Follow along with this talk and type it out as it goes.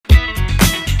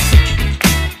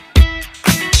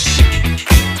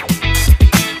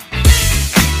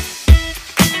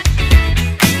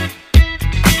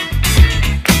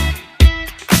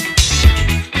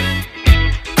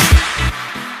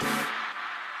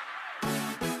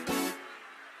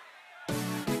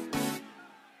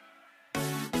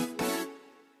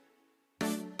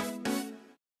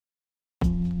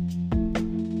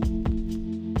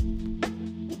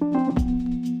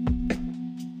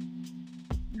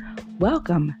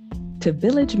Welcome to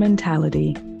Village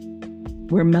Mentality,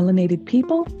 where melanated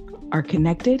people are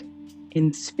connected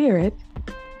in spirit,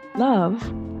 love,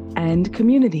 and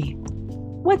community.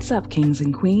 What's up, kings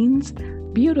and queens,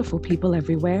 beautiful people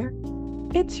everywhere?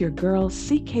 It's your girl,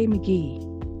 CK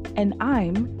McGee, and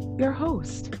I'm your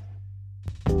host.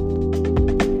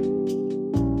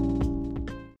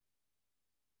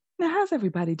 Now, how's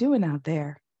everybody doing out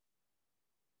there?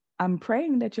 I'm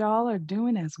praying that y'all are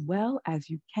doing as well as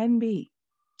you can be.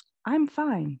 I'm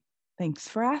fine. Thanks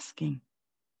for asking.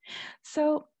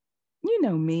 So, you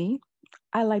know me,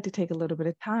 I like to take a little bit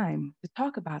of time to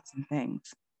talk about some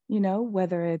things,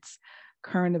 whether it's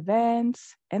current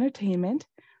events, entertainment,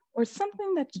 or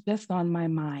something that's just on my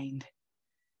mind.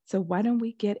 So, why don't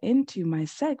we get into my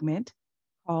segment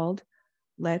called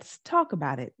Let's Talk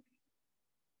About It?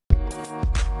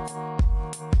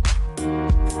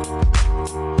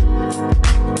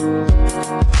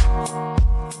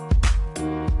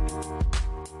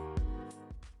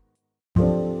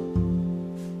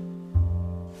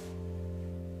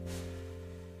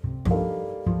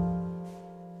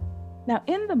 Now,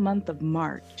 in the month of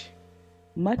March,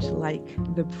 much like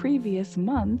the previous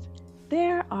month,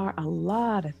 there are a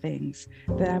lot of things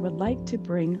that I would like to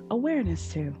bring awareness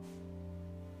to.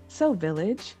 So,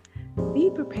 Village, be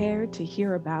prepared to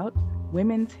hear about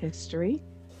women's history,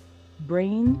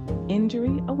 brain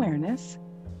injury awareness,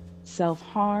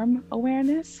 self-harm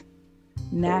awareness,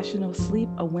 National Sleep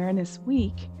Awareness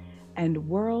Week, and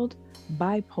World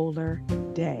Bipolar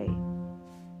Day.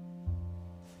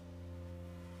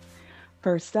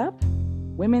 First up,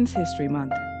 Women's History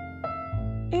Month.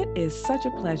 It is such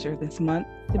a pleasure this month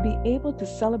to be able to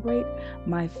celebrate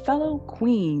my fellow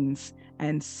queens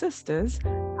and sisters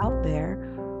out there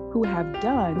who have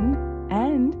done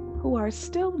and who are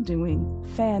still doing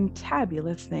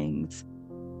fantabulous things.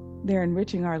 They're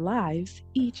enriching our lives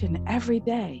each and every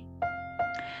day.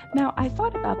 Now, I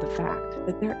thought about the fact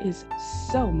that there is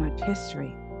so much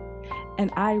history,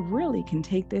 and I really can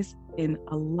take this in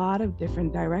a lot of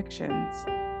different directions.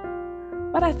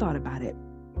 But I thought about it.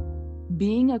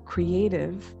 Being a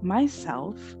creative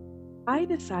myself, I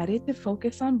decided to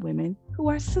focus on women who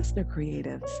are sister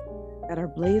creatives, that are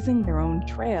blazing their own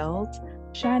trails,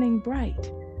 shining bright,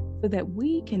 so that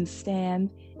we can stand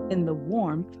in the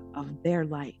warmth of their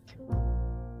light.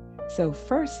 So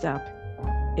first up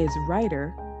is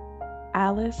writer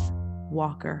Alice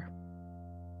Walker.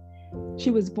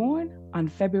 She was born on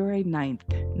February 9th,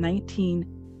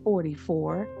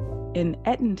 1944 in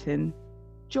Edenton,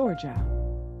 Georgia.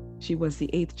 She was the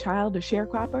 8th child of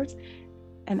sharecroppers,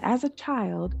 and as a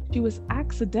child, she was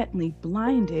accidentally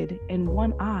blinded in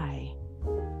one eye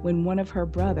when one of her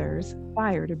brothers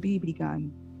fired a BB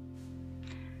gun.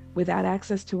 Without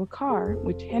access to a car,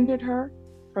 which hindered her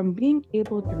from being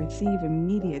able to receive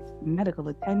immediate medical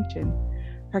attention,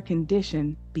 her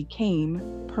condition became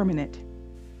permanent.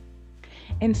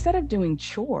 Instead of doing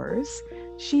chores,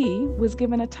 she was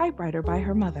given a typewriter by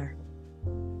her mother.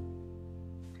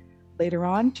 Later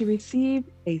on, she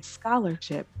received a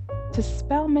scholarship to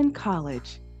Spelman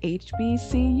College,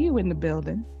 HBCU in the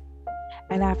building,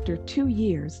 and after 2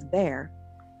 years there,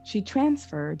 she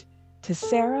transferred to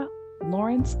Sarah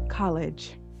Lawrence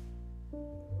College.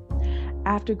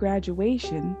 After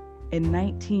graduation in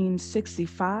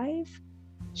 1965,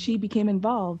 she became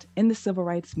involved in the civil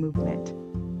rights movement.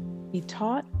 She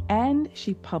taught and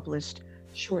she published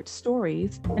short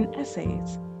stories and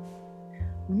essays.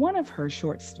 One of her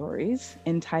short stories,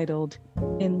 entitled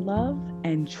In Love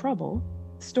and Trouble,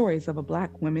 Stories of a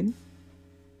Black Woman,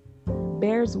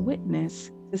 bears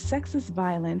witness to sexist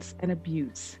violence and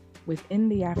abuse within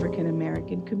the African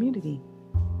American community.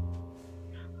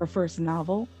 Her first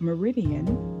novel,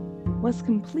 Meridian, was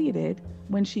completed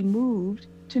when she moved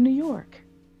to New York,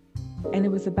 and it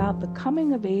was about the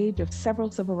coming of age of several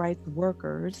civil rights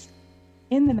workers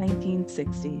in the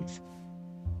 1960s.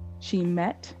 She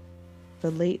met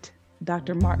the late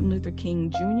Dr. Martin Luther King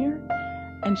Jr.,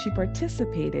 and she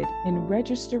participated in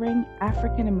registering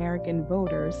African American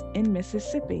voters in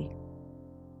Mississippi.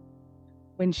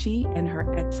 When she and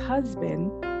her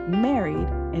ex-husband married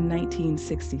in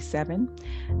 1967,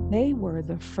 they were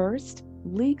the first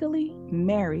legally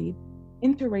married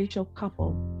interracial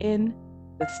couple in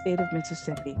the state of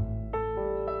Mississippi.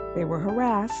 They were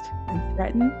harassed and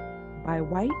threatened by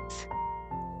whites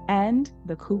and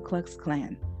the Ku Klux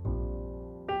Klan.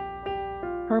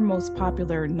 Her most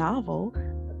popular novel,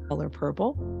 The Color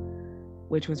Purple,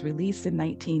 which was released in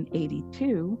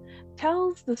 1982,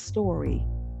 tells the story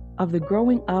of the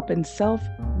growing up and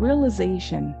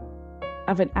self-realization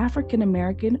of an African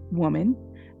American woman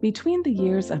between the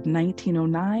years of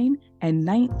 1909 and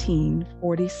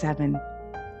 1947.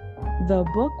 The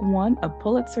book won a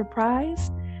Pulitzer Prize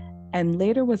and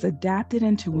later was adapted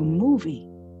into a movie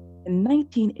in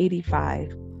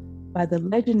 1985 by the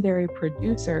legendary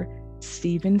producer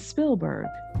Steven Spielberg.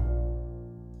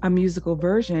 A musical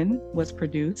version was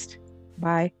produced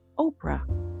by Oprah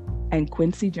and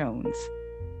Quincy Jones.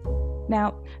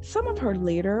 Now, some of her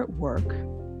later work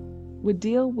would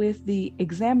deal with the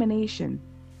examination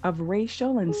of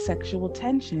racial and sexual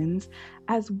tensions,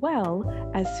 as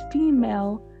well as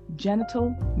female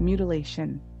genital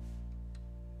mutilation.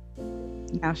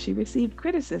 Now, she received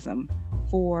criticism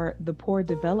for the poor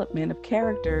development of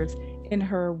characters in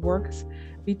her works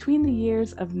between the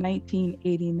years of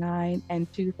 1989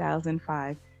 and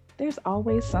 2005. There's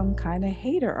always some kind of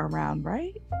hater around,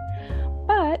 right?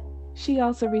 But she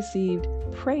also received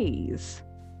praise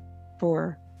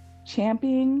for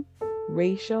championing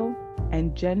racial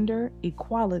and gender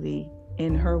equality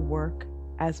in her work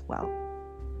as well.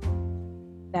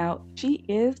 Now, she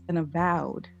is an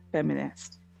avowed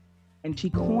feminist, and she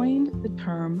coined the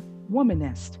term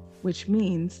womanist, which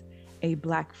means a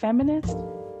Black feminist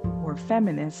or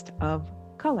feminist of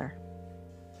color.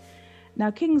 Now,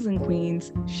 kings and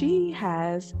queens, she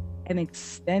has an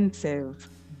extensive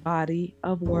body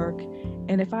of work,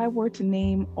 and if I were to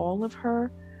name all of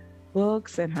her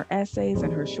books and her essays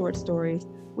and her short stories,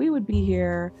 we would be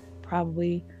here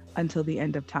probably until the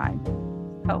end of time.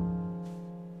 So,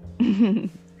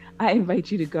 I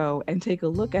invite you to go and take a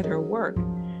look at her work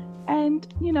and,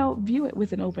 view it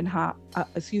with an open heart,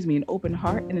 an open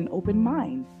heart and an open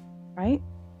mind, right?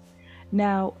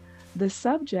 Now, the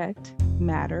subject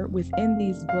matter within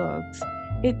these books,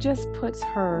 it just puts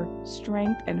her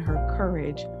strength and her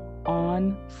courage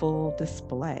on full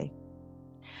display.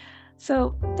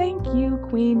 So thank you,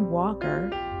 Queen Walker,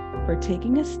 for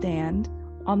taking a stand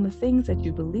on the things that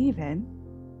you believe in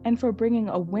and for bringing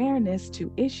awareness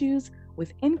to issues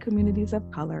within communities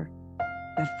of color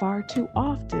that far too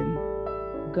often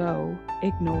go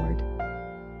ignored.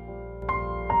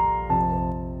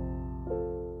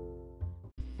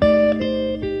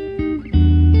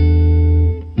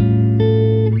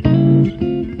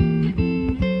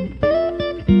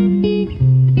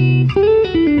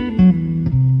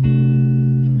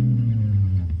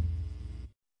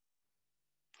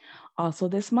 Also,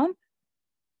 this month,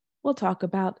 we'll talk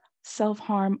about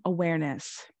self-harm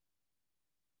awareness.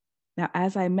 Now,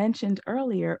 as I mentioned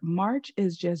earlier, March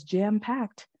is just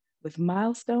jam-packed with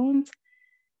milestones,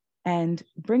 and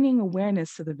bringing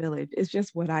awareness to the village is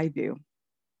just what I do.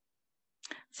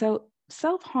 So,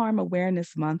 Self-Harm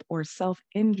Awareness Month or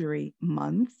Self-Injury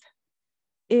Month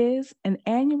is an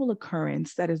annual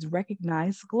occurrence that is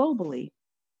recognized globally.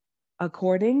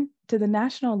 According to the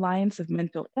National Alliance of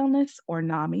Mental Illness, or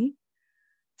NAMI,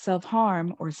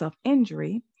 self-harm or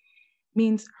self-injury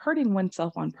means hurting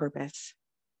oneself on purpose.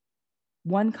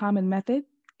 One common method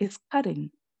is cutting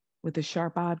with a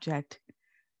sharp object.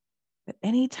 But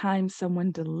anytime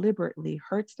someone deliberately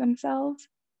hurts themselves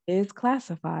is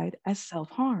classified as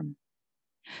self-harm.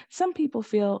 Some people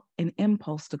feel an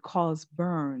impulse to cause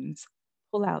burns,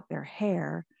 pull out their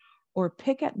hair, or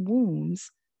pick at wounds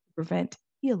to prevent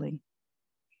healing.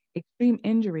 Extreme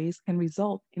injuries can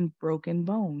result in broken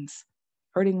bones.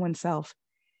 Hurting oneself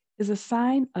is a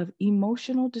sign of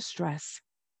emotional distress,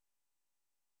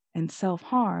 and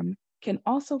self-harm can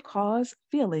also cause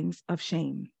feelings of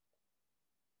shame.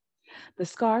 The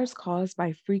scars caused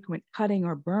by frequent cutting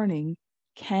or burning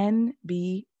can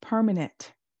be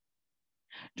permanent.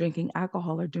 Drinking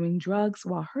alcohol or doing drugs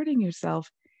while hurting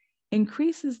yourself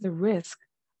increases the risk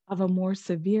of a more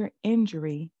severe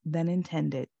injury than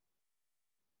intended.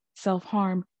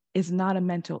 Self-harm is not a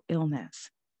mental illness,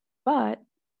 but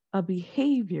a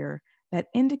behavior that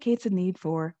indicates a need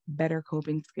for better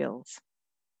coping skills.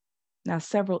 Now,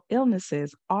 several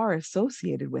illnesses are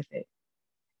associated with it,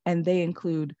 and they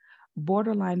include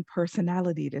borderline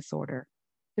personality disorder,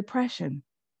 depression,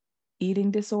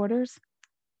 eating disorders,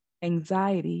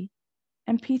 anxiety,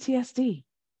 and PTSD.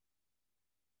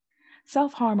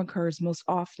 Self-harm occurs most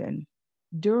often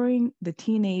during the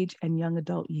teenage and young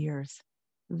adult years,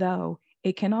 though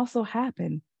it can also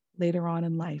happen later on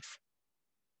in life.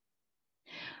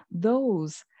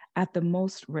 Those at the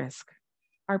most risk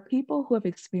are people who have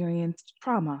experienced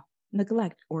trauma,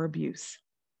 neglect, or abuse.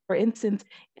 For instance,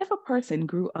 if a person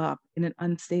grew up in an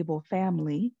unstable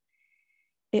family,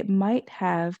 it might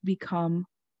have become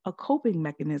a coping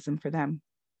mechanism for them.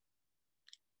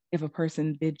 If a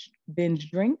person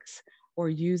binge drinks or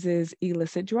uses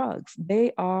illicit drugs,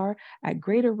 they are at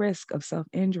greater risk of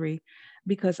self-injury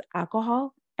because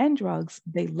alcohol and drugs,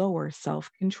 they lower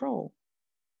self-control.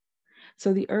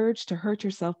 So the urge to hurt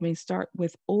yourself may start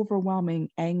with overwhelming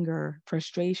anger,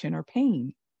 frustration, or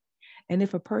pain. And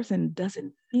if a person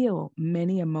doesn't feel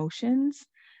many emotions,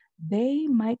 they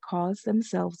might cause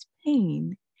themselves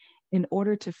pain in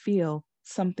order to feel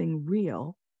something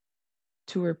real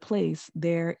to replace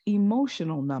their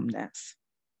emotional numbness.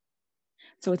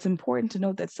 So it's important to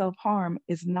note that self harm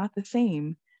is not the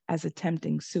same as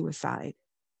attempting suicide.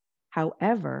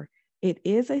 However, it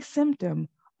is a symptom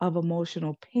of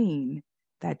emotional pain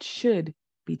that should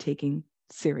be taken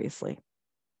seriously.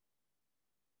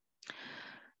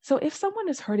 So if someone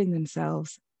is hurting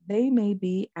themselves, they may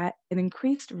be at an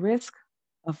increased risk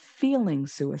of feeling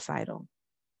suicidal.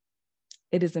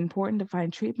 It is important to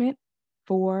find treatment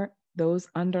for those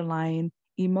underlying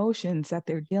emotions that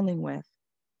they're dealing with.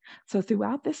 So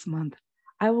throughout this month,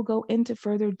 I will go into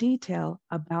further detail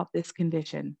about this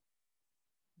condition.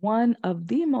 One of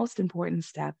the most important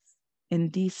steps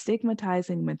in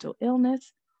destigmatizing mental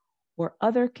illness or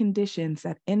other conditions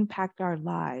that impact our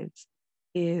lives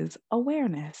is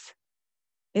awareness.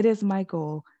 It is my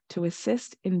goal to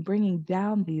assist in bringing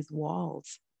down these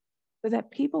walls so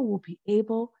that people will be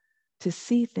able to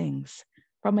see things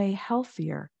from a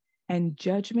healthier and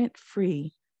judgment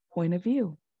free point of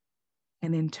view.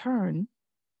 And in turn,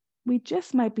 we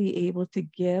just might be able to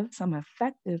give some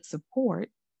effective support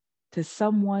to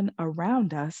someone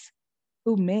around us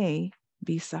who may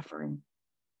be suffering.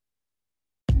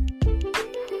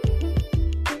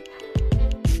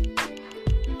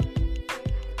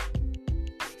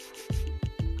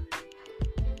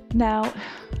 Now,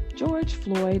 George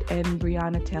Floyd and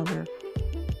Breonna Taylor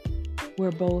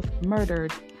were both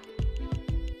murdered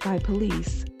by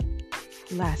police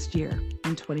last year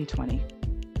in 2020.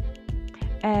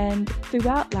 And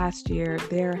throughout last year,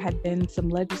 there had been some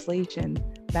legislation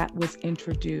that was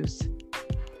introduced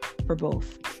for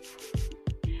both.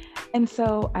 And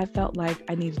so I felt like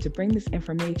I needed to bring this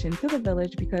information to the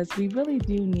village because we really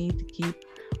do need to keep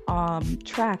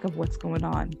track of what's going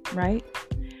on, right?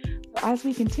 So as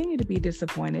we continue to be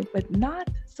disappointed, but not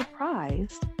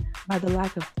surprised by the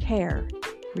lack of care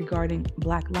regarding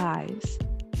Black lives,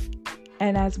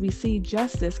 and as we see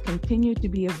justice continue to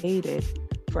be evaded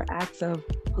for acts of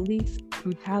police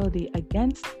brutality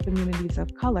against communities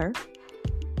of color,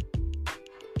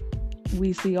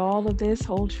 we see all of this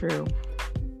hold true.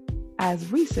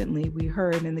 As recently we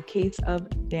heard in the case of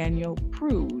Daniel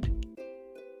Prude,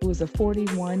 who was a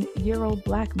 41-year-old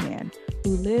Black man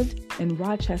who lived in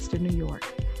Rochester, New York.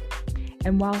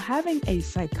 And while having a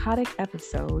psychotic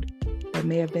episode that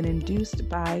may have been induced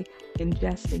by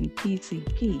ingesting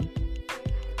PCP,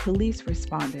 police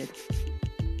responded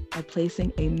by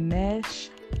placing a mesh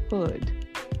hood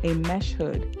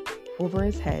over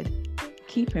his head to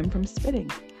keep him from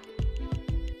spitting.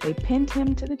 They pinned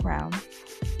him to the ground,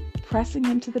 pressing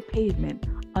him to the pavement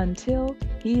until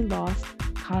he lost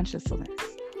consciousness.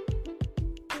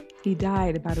 He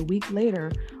died about a week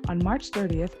later on March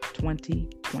 30th,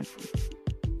 2020.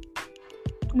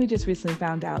 We just recently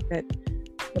found out that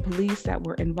the police that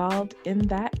were involved in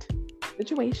that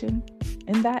situation,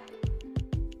 in that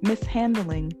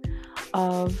mishandling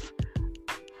of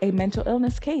a mental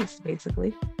illness case,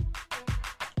 basically,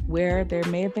 where there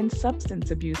may have been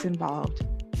substance abuse involved,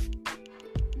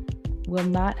 will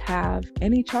not have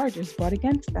any charges brought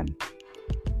against them.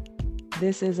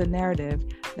 This is a narrative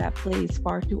that plays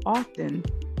far too often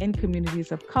in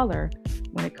communities of color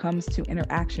when it comes to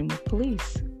interaction with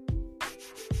police.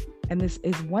 And this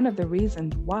is one of the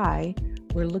reasons why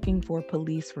we're looking for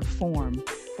police reform.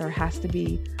 There has to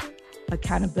be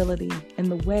accountability in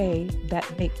the way that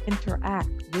they interact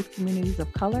with communities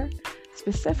of color,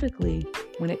 specifically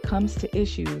when it comes to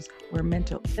issues where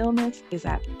mental illness is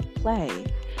at play.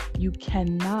 You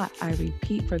cannot, I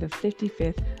repeat for the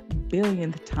 55th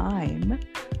billionth time,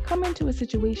 come into a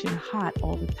situation hot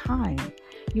all the time.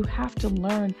 You have to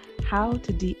learn how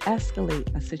to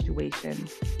de-escalate a situation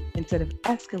instead of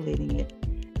escalating it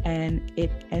and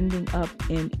it ending up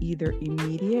in either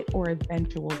immediate or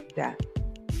eventual death.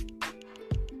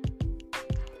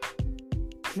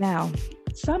 Now,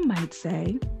 some might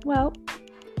say, well,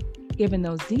 given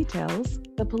those details,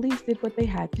 the police did what they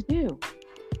had to do.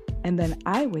 And then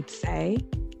I would say,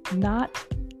 not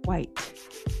quite.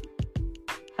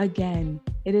 Again,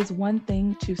 it is one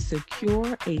thing to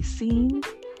secure a scene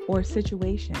or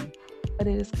situation, but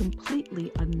it is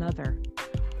completely another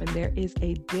when there is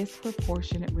a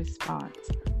disproportionate response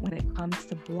when it comes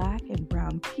to Black and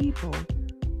brown people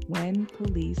when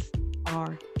police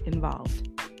are involved.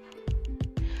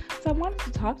 So I wanted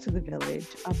to talk to the village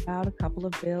about a couple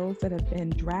of bills that have been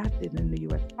drafted in the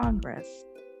U.S. Congress.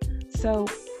 So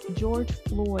George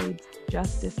Floyd's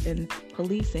Justice in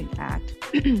Policing Act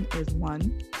is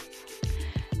one,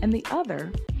 and the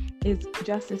other is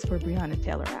Justice for Breonna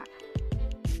Taylor Act.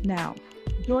 Now,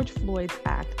 George Floyd's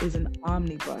Act is an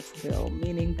omnibus bill,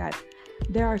 meaning that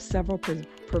there are several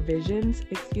provisions,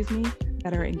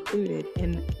 that are included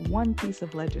in one piece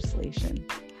of legislation.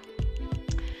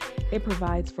 It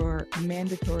provides for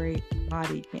mandatory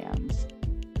body cams,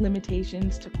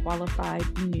 limitations to qualified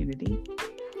immunity,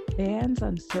 bans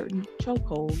on certain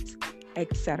chokeholds,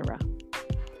 etc.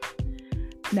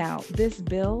 Now, this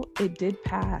bill, it did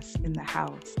pass in the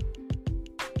House,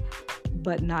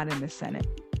 but not in the Senate.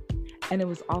 And it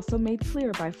was also made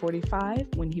clear by 45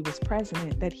 when he was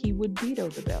president that he would veto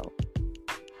the bill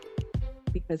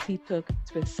because he took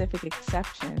specific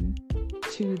exception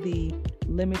to the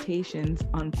limitations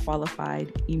on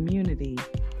qualified immunity.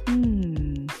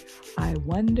 I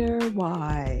wonder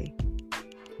why.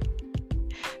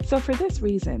 So for this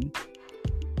reason,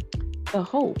 the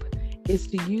hope is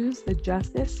to use the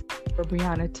Justice for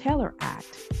Breonna Taylor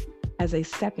Act as a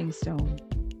stepping stone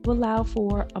to allow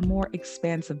for a more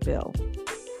expansive bill,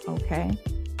 okay?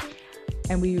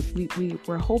 And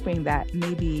we're hoping that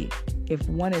maybe if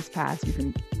one is passed, we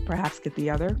can perhaps get the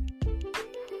other.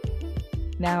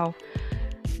 Now,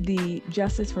 the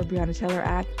Justice for Breonna Taylor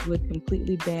Act would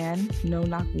completely ban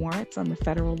no-knock warrants on the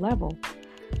federal level.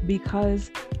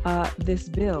 Because this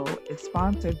bill is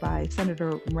sponsored by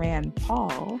Senator Rand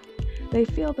Paul, they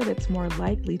feel that it's more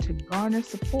likely to garner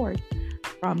support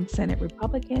from Senate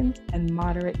Republicans and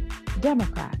moderate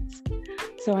Democrats.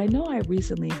 So I know I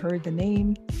recently heard the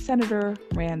name Senator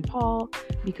Rand Paul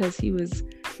because he was,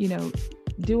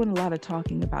 doing a lot of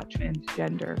talking about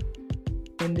transgender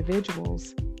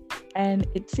individuals. And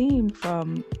it seemed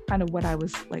from kind of what I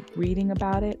was reading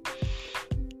about it,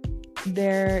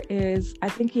 I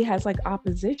think he has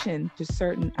opposition to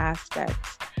certain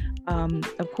aspects.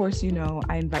 Of course,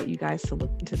 I invite you guys to look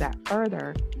into that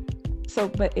further.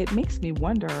 But it makes me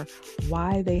wonder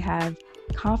why they have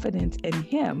confidence in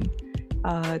him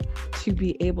to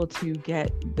be able to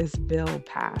get this bill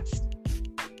passed.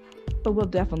 But we'll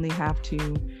definitely have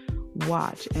to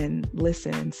watch and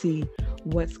listen and see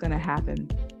what's going to happen.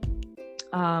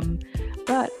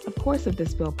 But of course, if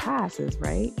this bill passes,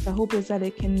 right, the hope is that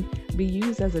it can be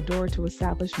used as a door to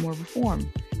establish more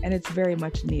reform, and it's very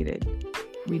much needed.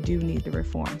 We do need the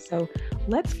reform. So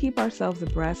let's keep ourselves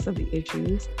abreast of the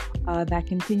issues that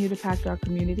continue to impact our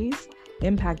communities,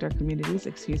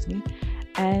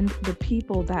 and the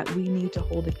people that we need to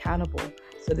hold accountable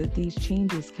so that these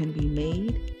changes can be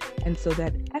made and so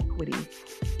that equity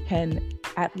can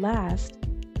at last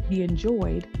be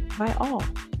enjoyed by all.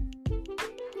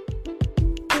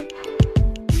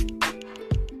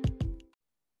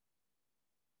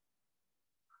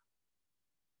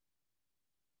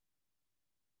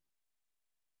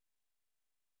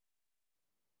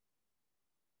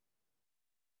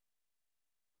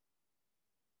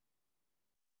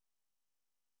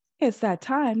 It's that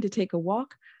time to take a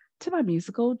walk to my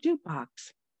musical jukebox.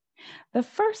 This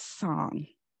first song,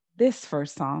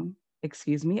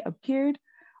 appeared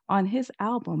on his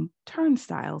album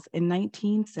Turnstiles in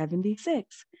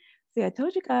 1976. See, I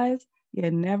told you guys, you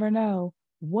never know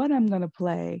what I'm going to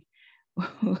play,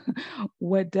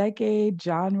 what decade,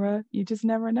 genre, you just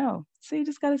never know. So you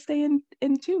just got to stay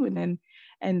in tune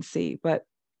and see. But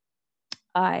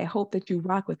I hope that you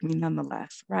rock with me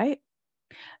nonetheless, right?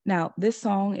 Now, this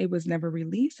song, it was never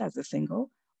released as a single,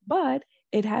 but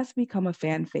it has become a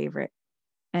fan favorite.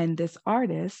 And this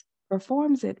artist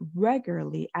performs it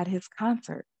regularly at his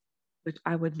concert, which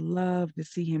I would love to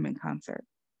see him in concert.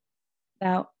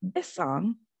 Now, this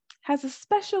song has a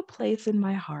special place in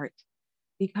my heart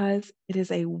because it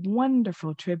is a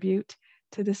wonderful tribute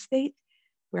to the state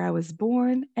where I was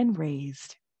born and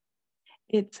raised.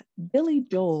 It's Billy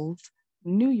Joel's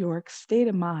New York State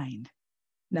of Mind.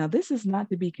 Now, this is not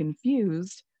to be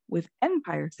confused with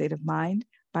Empire State of Mind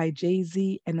by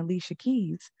Jay-Z and Alicia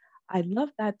Keys. I love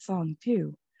that song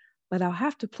too, but I'll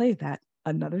have to play that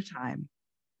another time.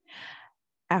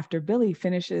 After Billy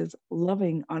finishes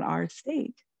loving on our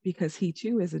state, because he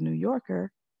too is a New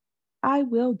Yorker, I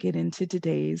will get into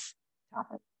today's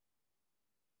topic.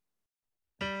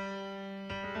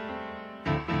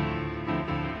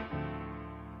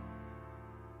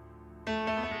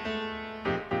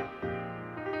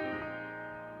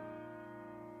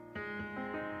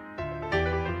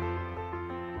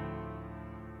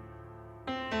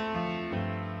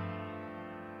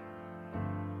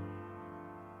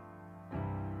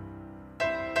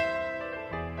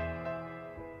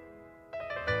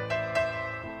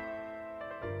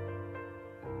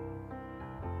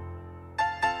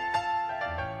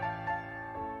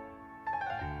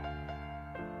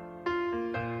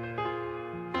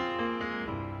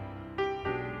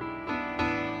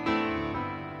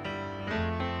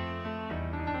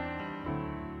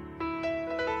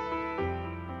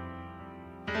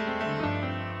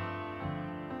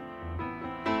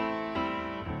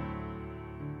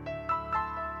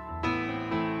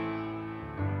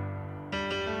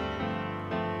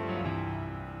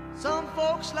 Some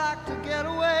folks like to get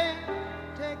away,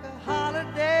 take a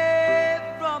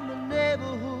holiday from the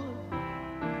neighborhood,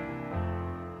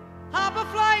 hop a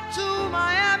flight to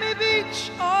Miami Beach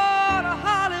or to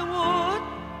Hollywood.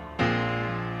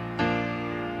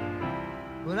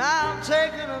 But I'm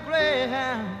taking a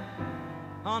Greyhound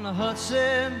on the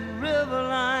Hudson River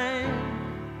line.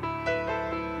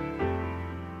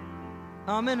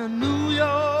 I'm in a New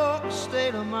York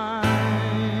state of mind.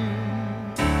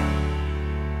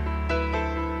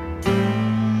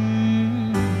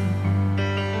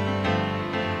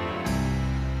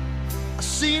 I've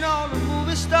seen all the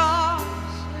movie stars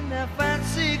in their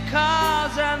fancy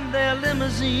cars and their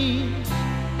limousines,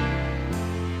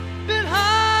 been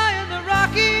high in the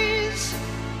Rockies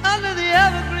under the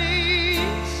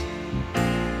evergreens.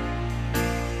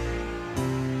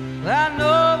 I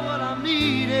know what I'm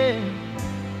needing,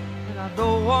 and I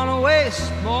don't want to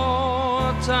waste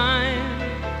more time.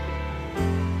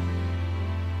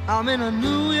 I'm in a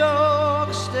New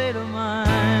York state of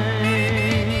mind.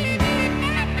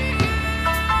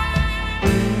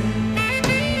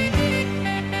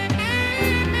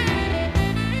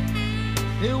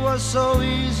 It was so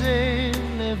easy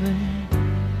living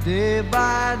day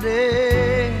by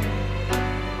day,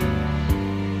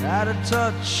 out of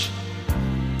touch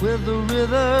with the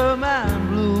rhythm and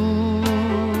blues.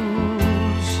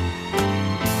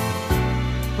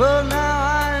 But now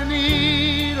I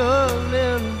need a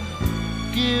little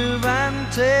give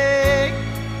and take.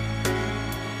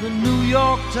 The New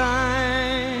York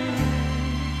Times,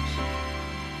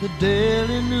 the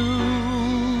Daily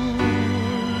News.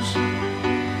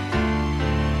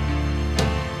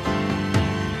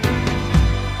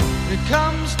 It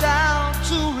comes down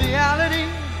to reality,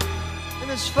 and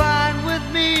it's fine with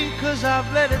me, 'cause I've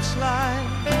let it slide.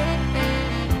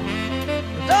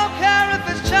 I don't care if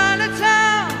it's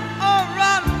Chinatown or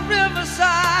rotten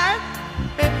Riverside.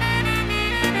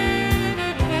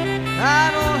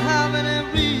 I don't have any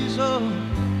reason,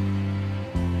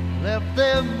 left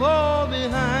them all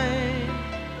behind.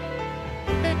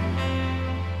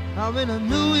 I'm in a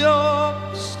New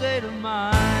York state of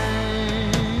mind.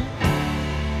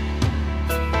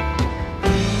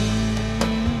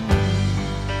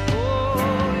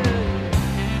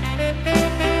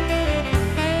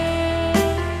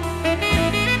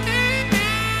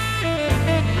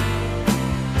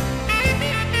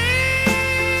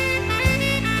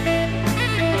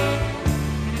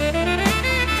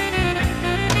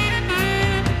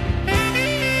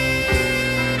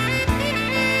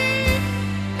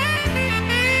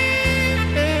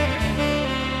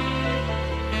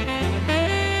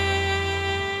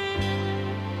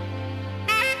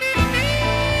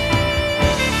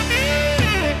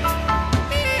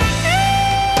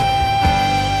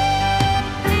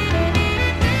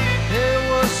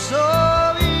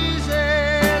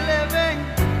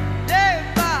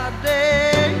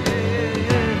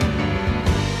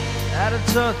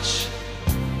 Touch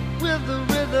with the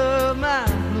rhythm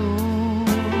and blues.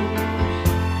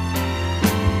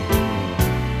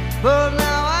 But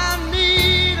now I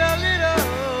need a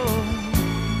little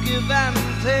give and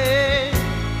take.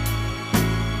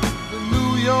 The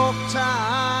New York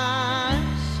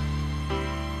Times,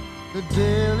 the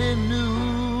Daily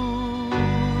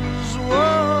News.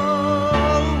 Whoa.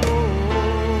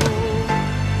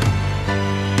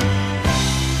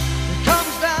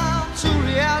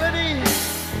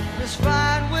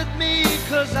 Fine with me,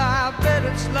 'cause I've let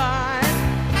it slide.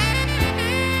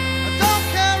 I don't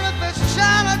care if it's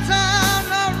Chinatown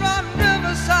or on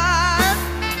Riverside.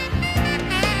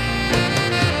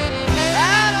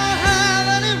 I don't have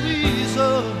any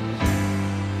reason,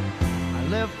 I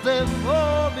left them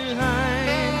all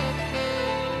behind.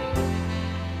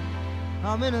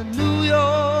 I'm in a New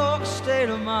York state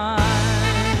of mind.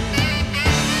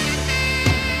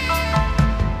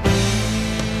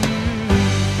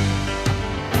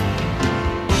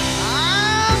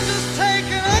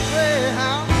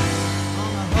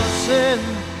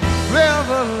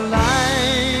 River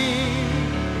line.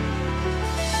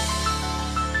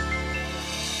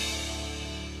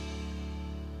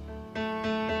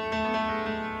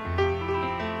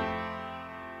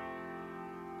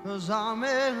 'Cause I'm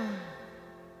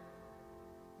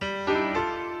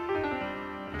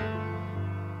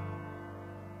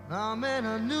in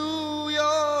a New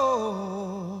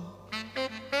York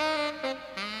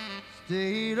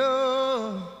state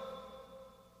of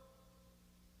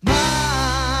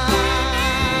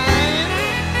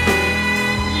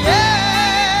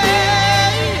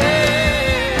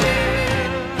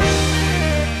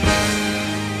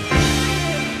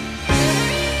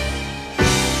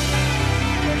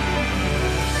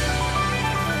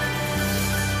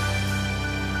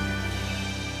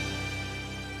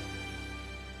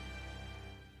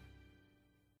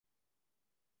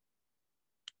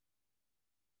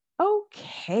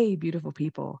Hey, beautiful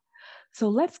people. So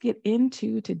let's get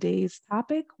into today's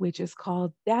topic, which is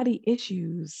called Daddy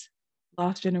Issues,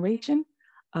 Lost Generation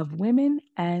of Women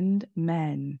and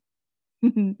Men.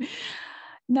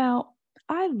 Now,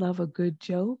 I love a good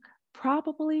joke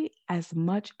probably as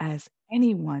much as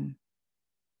anyone,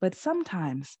 but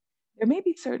sometimes there may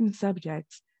be certain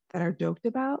subjects that are joked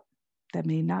about that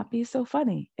may not be so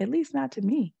funny, at least not to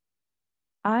me.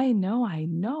 I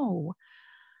know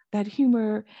that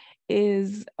humor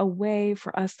is a way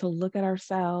for us to look at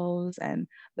ourselves and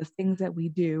the things that we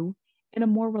do in a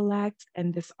more relaxed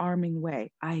and disarming way.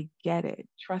 I get it.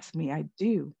 Trust me, I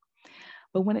do.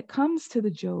 But when it comes to the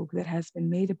joke that has been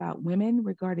made about women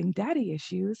regarding daddy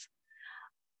issues,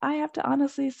 I have to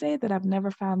honestly say that I've never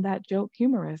found that joke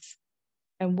humorous.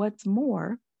 And what's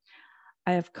more,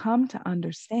 I have come to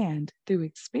understand through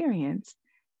experience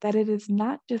that it is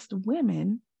not just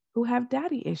women who have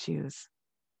daddy issues.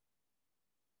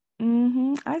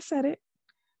 I said it.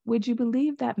 Would you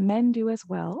believe that men do as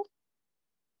well?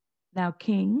 Now,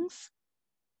 kings,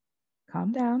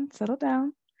 calm down, settle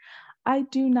down. I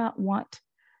do not want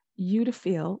you to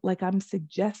feel like I'm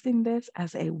suggesting this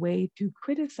as a way to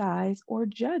criticize or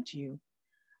judge you.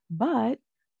 But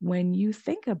when you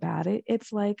think about it,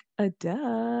 it's like a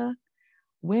duh.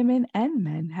 Women and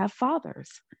men have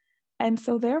fathers. And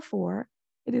so, therefore,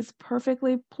 it is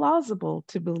perfectly plausible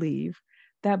to believe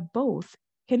that both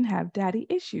can have daddy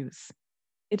issues.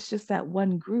 It's just that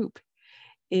one group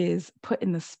is put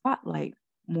in the spotlight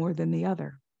more than the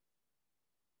other.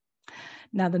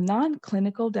 Now, the non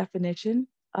clinical definition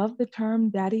of the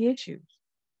term daddy issues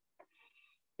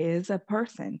is a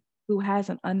person who has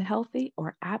an unhealthy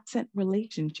or absent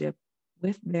relationship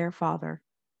with their father.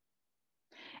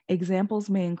 Examples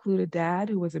may include a dad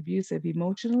who was abusive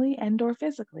emotionally and or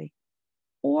physically,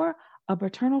 or a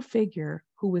paternal figure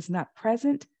who was not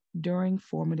present during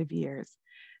formative years.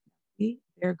 See,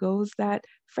 there goes that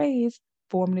phrase,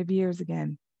 formative years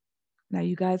again. Now,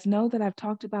 you guys know that I've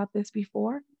talked about this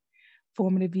before,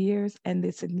 formative years and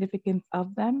the significance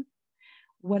of them.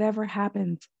 Whatever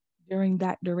happens during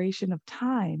that duration of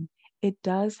time, it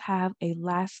does have a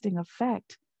lasting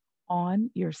effect on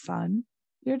your son,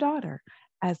 your daughter,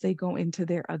 as they go into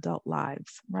their adult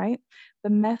lives, right? The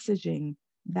messaging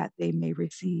that they may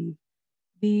receive,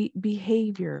 the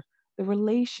behavior, the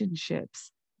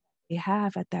relationships they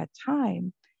have at that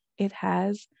time, it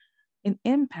has an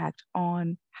impact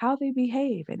on how they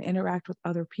behave and interact with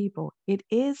other people. It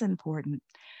is important.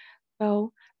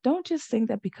 So don't just think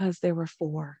that because they were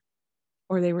four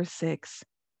or they were six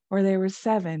or they were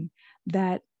seven,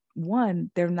 that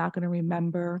one, they're not going to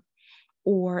remember,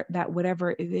 or that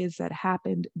whatever it is that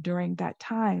happened during that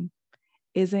time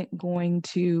isn't going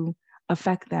to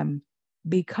affect them,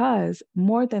 because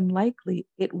more than likely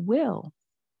it will.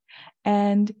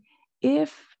 And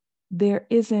if there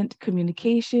isn't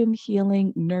communication,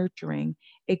 healing, nurturing,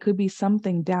 it could be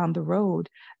something down the road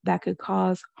that could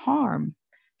cause harm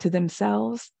to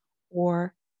themselves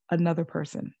or another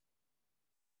person.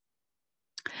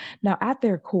 Now, at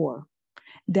their core,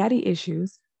 daddy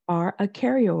issues are a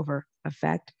carryover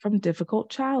effect from difficult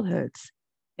childhoods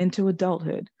into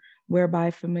adulthood,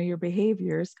 whereby familiar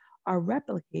behaviors are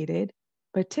replicated,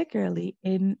 particularly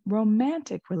in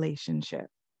romantic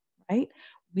relationships, right?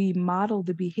 We model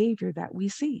the behavior that we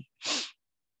see.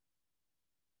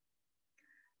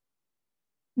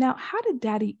 Now, how did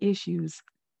daddy issues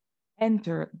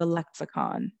enter the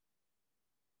lexicon?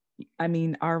 I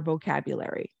mean, our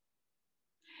vocabulary.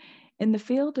 In the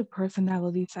field of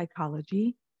personality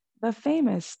psychology, the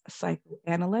famous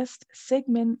psychoanalyst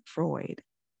Sigmund Freud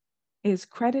is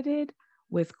credited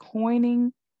with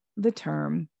coining the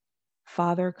term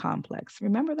father complex.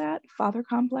 Remember that? Father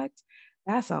complex?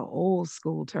 That's an old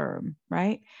school term,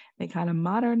 right? They kind of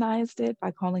modernized it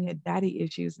by calling it daddy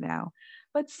issues now.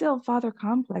 But still, father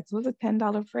complex was a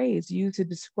 $10 phrase used to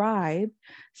describe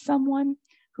someone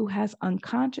who has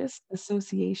unconscious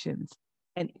associations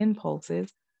and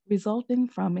impulses resulting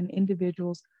from an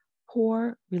individual's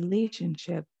poor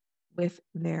relationship with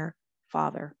their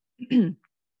father.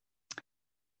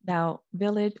 Now,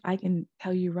 Village, I can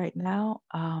tell you right now,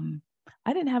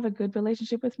 I didn't have a good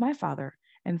relationship with my father.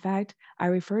 In fact, I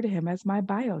refer to him as my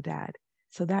bio dad.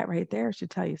 So that right there should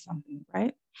tell you something,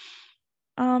 right?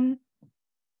 Um,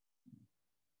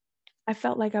 I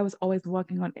felt like I was always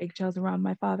walking on eggshells around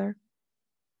my father.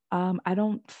 I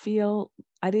don't feel,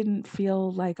 I didn't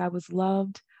feel like I was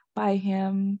loved by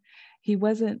him. He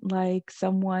wasn't like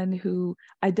someone who,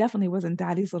 I definitely wasn't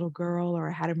daddy's little girl or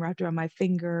I had him wrapped around my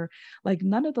finger. Like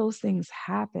none of those things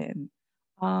happened.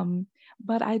 Um,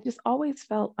 but I just always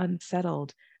felt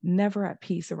unsettled, never at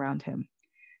peace around him.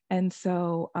 And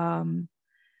so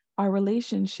our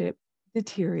relationship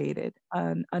deteriorated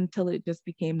until it just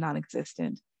became non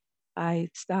existent. I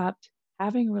stopped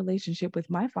having a relationship with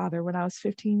my father when I was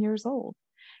 15 years old.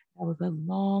 That was a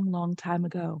long, long time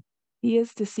ago. He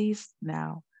is deceased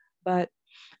now, but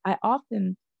I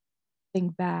often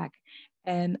think back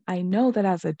and I know that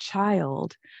as a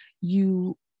child,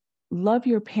 you love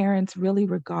your parents really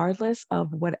regardless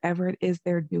of whatever it is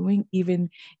they're doing, even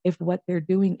if what they're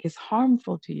doing is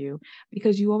harmful to you,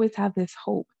 because you always have this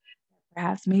hope.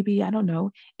 Perhaps, maybe, I don't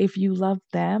know, if you love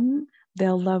them,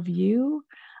 they'll love you.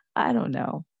 I don't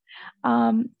know.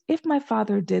 If my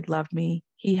father did love me,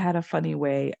 he had a funny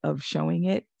way of showing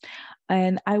it.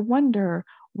 And I wonder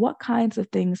what kinds of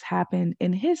things happened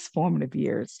in his formative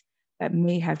years that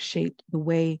may have shaped the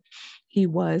way he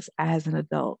was as an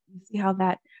adult. You see how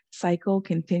that cycle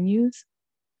continues?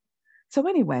 So,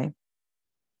 anyway,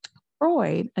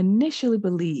 Freud initially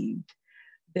believed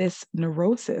this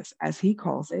neurosis, as he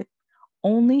calls it,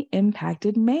 only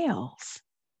impacted males.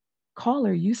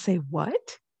 Caller, you say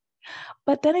what?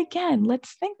 But then again,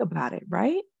 let's think about it,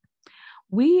 right?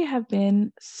 We have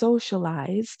been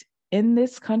socialized in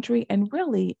this country and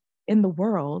really in the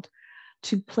world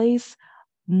to place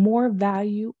more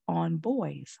value on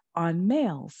boys, on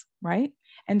males, right?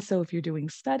 And so if you're doing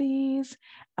studies,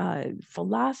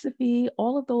 philosophy,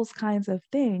 all of those kinds of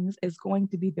things is going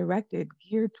to be directed,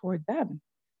 geared toward them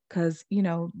because,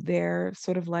 they're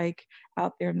sort of like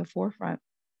out there in the forefront.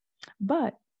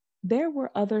 But there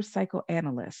were other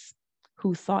psychoanalysts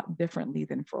who thought differently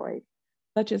than Freud,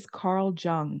 such as Carl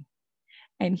Jung.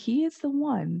 And he is the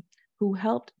one who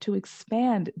helped to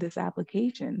expand this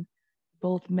application,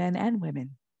 both men and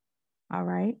women. All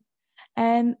right.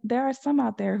 And there are some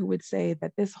out there who would say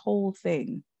that this whole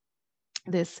thing,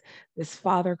 this this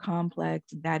father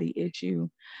complex, daddy issue,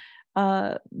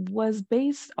 was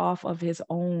based off of his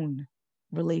own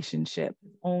relationship,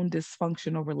 own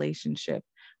dysfunctional relationship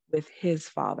with his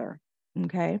father.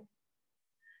 Okay.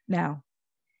 Now,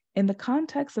 in the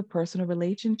context of personal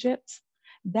relationships,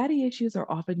 daddy issues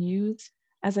are often used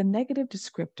as a negative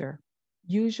descriptor,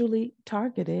 usually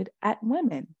targeted at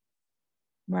women,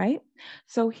 right?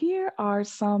 So here are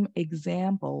some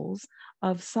examples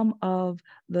of some of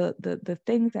the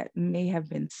things that may have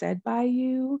been said by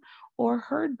you or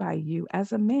heard by you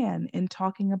as a man in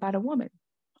talking about a woman.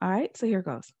 All right, so here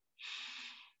goes.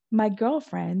 My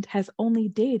girlfriend has only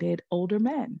dated older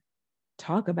men.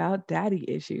 Talk about daddy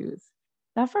issues.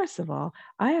 Now, first of all,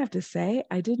 I have to say,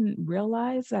 I didn't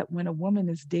realize that when a woman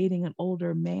is dating an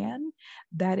older man,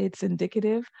 that it's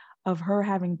indicative of her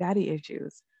having daddy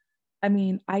issues. I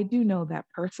mean, I do know that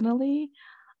personally.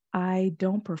 I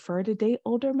don't prefer to date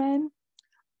older men.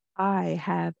 I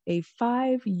have a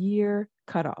 5 year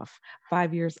cutoff,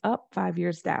 5 years up, 5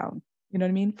 years down. You know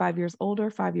what I mean? 5 years older,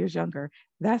 5 years younger.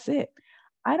 That's it.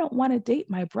 I don't want to date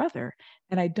my brother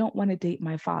and I don't want to date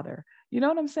my father. You know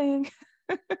what I'm saying?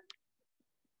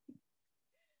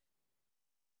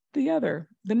 The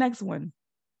next one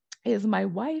is my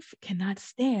wife cannot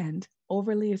stand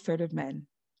overly assertive men.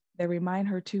 They remind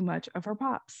her too much of her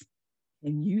pops.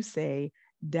 And you say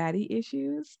daddy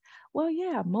issues? Well,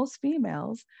 yeah, most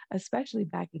females, especially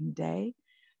back in the day,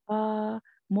 uh,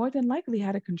 more than likely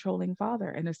had a controlling father,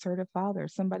 an assertive father,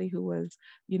 somebody who was,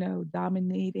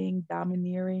 dominating,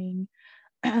 domineering.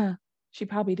 She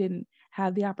probably didn't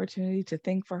have the opportunity to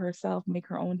think for herself, make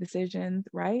her own decisions,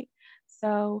 right?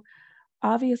 So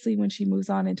obviously, when she moves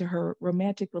on into her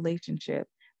romantic relationship,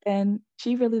 then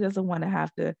she really doesn't want to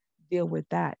have to deal with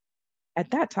that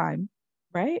at that time,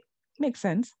 right? Makes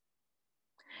sense.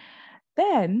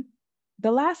 Then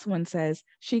the last one says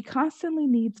she constantly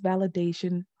needs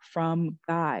validation from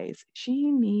guys.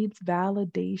 She needs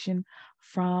validation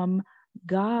from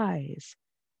guys.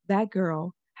 That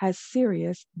girl has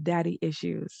serious daddy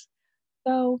issues.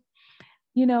 So,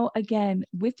 again,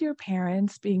 with your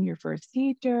parents being your first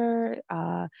teacher,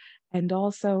 and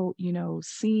also,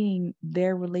 seeing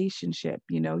their relationship,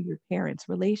 your parents'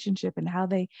 relationship and how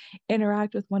they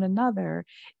interact with one another,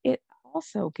 it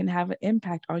also can have an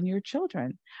impact on your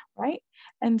children, right?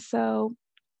 And so,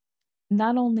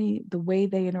 not only the way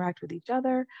they interact with each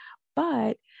other,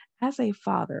 but as a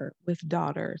father with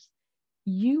daughters,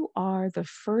 you are the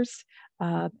first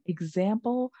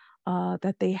example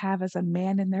that they have as a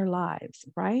man in their lives,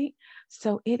 right?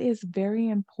 So it is very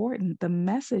important the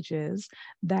messages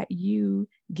that you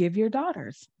give your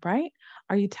daughters, right?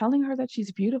 Are you telling her that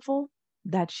she's beautiful?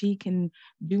 That she can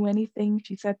do anything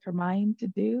she sets her mind to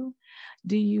do?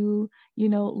 Do you,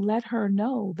 let her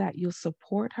know that you'll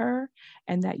support her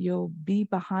and that you'll be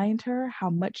behind her,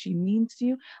 how much she means to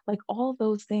you? Like all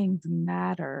those things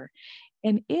matter.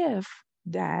 And if,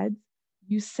 dads,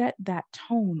 you set that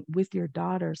tone with your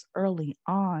daughters early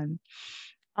on,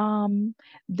 um,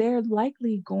 they're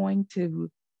likely going to,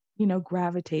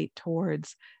 gravitate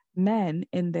towards men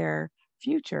in their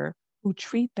future who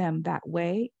treat them that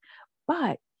way.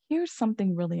 But here's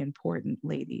something really important,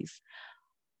 ladies,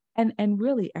 and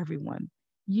really everyone.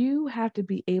 You have to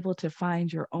be able to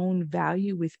find your own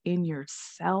value within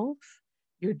yourself,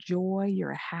 your joy,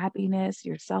 your happiness,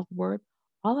 your self-worth.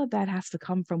 All of that has to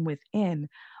come from within.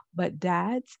 But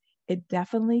dads, it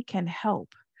definitely can help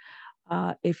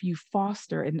if you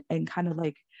foster and kind of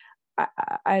like,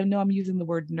 I know I'm using the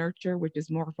word nurture, which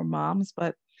is more for moms,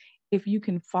 but if you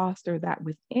can foster that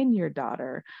within your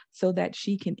daughter so that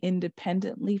she can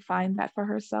independently find that for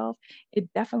herself,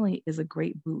 it definitely is a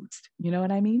great boost. You know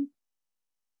what I mean?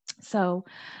 So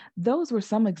those were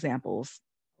some examples,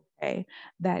 okay,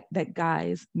 that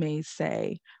guys may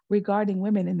say regarding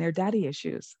women and their daddy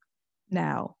issues.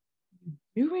 Now,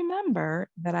 you remember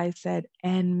that I said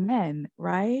and men,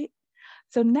 right?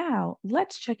 So now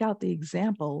let's check out the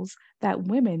examples that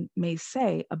women may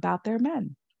say about their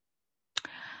men.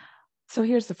 So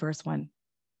here's the first one.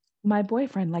 My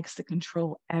boyfriend likes to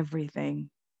control everything.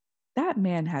 That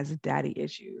man has daddy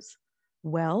issues.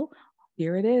 Well,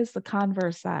 here it is, the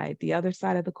converse side, the other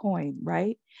side of the coin,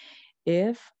 right?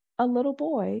 If a little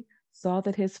boy saw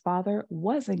that his father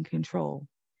was in control,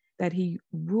 that he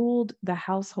ruled the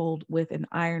household with an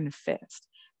iron fist,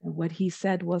 and what he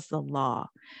said was the law,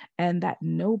 and that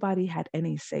nobody had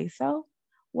any say so,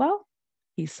 well,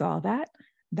 he saw that.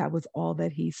 That was all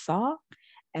that he saw.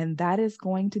 And that is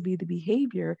going to be the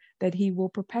behavior that he will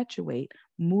perpetuate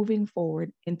moving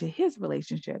forward into his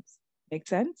relationships. Make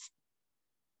sense?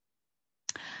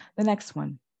 The next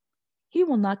one, he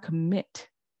will not commit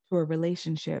to a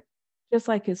relationship just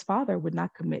like his father would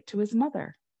not commit to his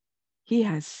mother. He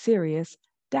has serious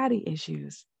daddy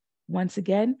issues. Once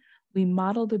again, we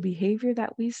model the behavior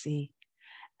that we see,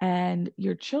 and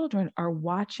your children are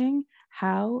watching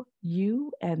how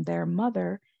you and their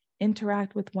mother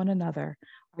interact with one another.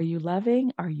 Are you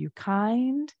loving? Are you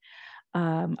kind?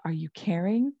 Are you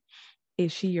caring?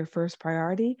 Is she your first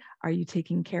priority? Are you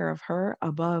taking care of her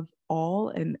above all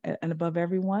and above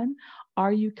everyone?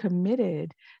 Are you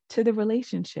committed to the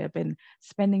relationship and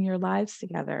spending your lives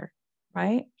together?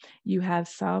 Right? You have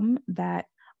some that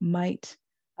might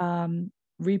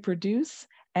reproduce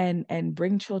and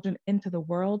bring children into the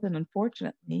world, and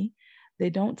unfortunately, they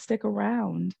don't stick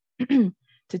around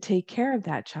to take care of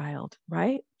that child,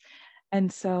 right?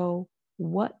 And so,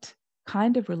 what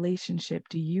kind of relationship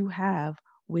do you have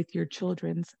with your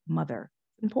children's mother?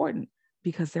 Important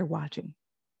because they're watching,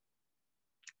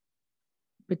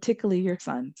 particularly your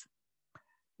sons.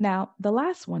 Now, the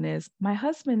last one is my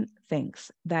husband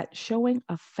thinks that showing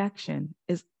affection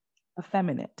is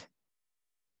effeminate.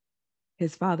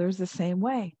 His father is the same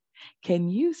way. Can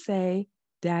you say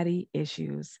daddy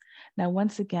issues? Now,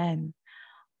 once again,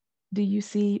 do you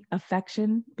see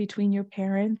affection between your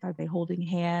parents? Are they holding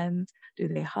hands? Do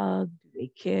they hug? Do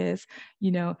they kiss?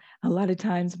 A lot of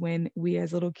times when we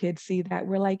as little kids see that,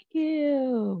 we're like,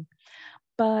 ew.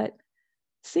 But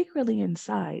secretly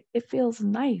inside, it feels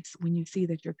nice when you see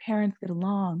that your parents get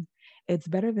along. It's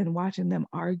better than watching them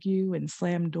argue and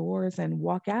slam doors and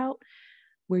walk out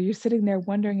where you're sitting there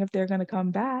wondering if they're going to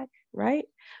come back, right?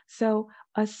 So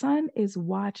a son is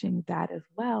watching that as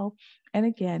well. And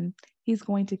again, he's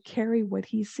going to carry what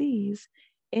he sees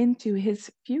into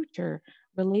his future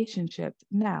relationships.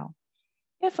 Now,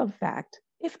 if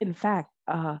in fact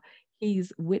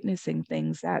he's witnessing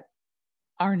things that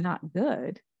are not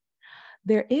good,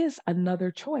 there is another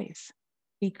choice.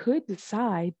 He could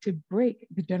decide to break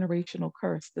the generational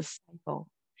curse, the cycle,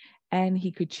 and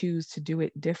he could choose to do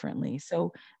it differently.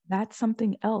 So that's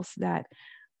something else that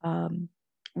um,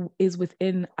 is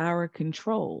within our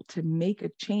control to make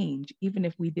a change, even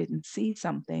if we didn't see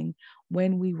something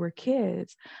when we were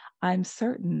kids. I'm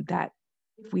certain that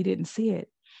if we didn't see it,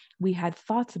 we had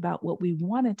thoughts about what we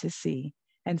wanted to see.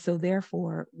 And so,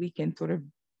 therefore, we can sort of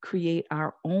create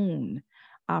our own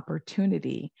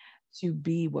opportunity to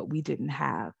be what we didn't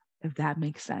have, if that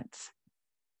makes sense.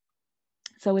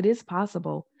 So, it is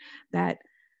possible that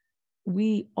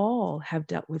we all have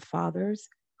dealt with fathers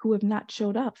who have not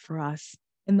showed up for us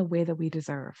in the way that we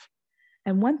deserve.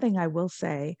 And one thing I will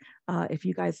say, if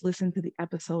you guys listened to the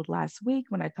episode last week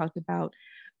when I talked about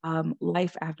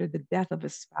life after the death of a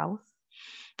spouse,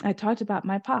 I talked about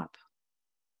my pop.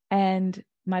 And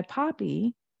my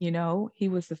poppy, he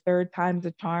was the third time's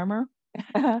a charmer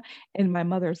in my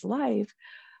mother's life.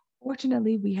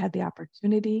 Fortunately, we had the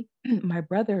opportunity, my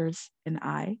brothers and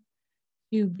I,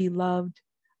 to be loved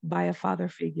by a father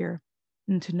figure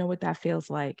and to know what that feels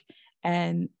like.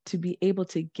 and to be able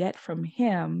to get from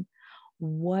him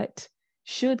what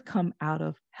should come out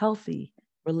of healthy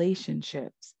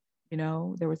relationships. You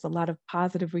know, there was a lot of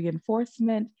positive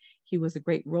reinforcement. He was a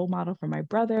great role model for my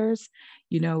brothers.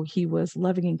 You know, he was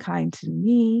loving and kind to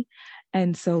me.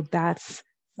 And so that's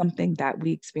something that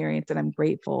we experienced, and I'm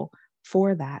grateful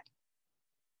for that.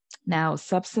 Now,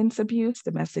 substance abuse,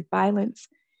 domestic violence,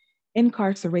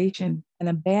 incarceration, and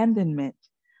abandonment,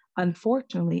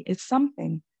 unfortunately, is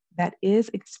something that is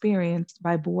experienced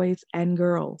by boys and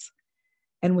girls.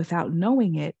 And without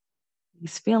knowing it,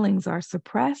 these feelings are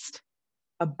suppressed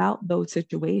about those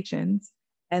situations,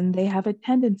 and they have a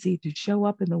tendency to show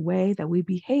up in the way that we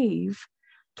behave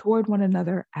toward one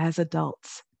another as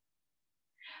adults.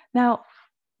 Now,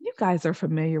 you guys are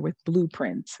familiar with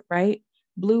blueprints, right?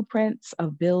 Blueprints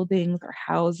of buildings or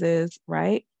houses,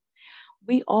 right?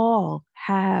 We all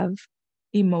have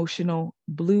emotional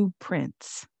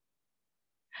blueprints.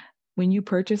 When you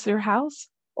purchase your house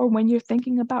or when you're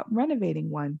thinking about renovating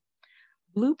one,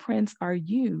 blueprints are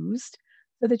used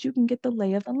so that you can get the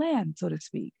lay of the land, so to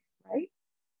speak, right?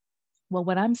 Well,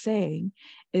 what I'm saying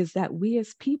is that we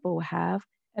as people have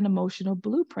an emotional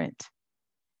blueprint,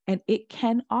 and it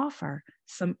can offer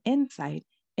some insight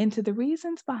into the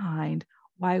reasons behind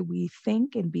why we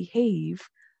think and behave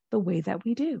the way that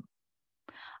we do.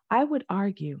 I would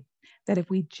argue that if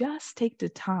we just take the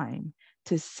time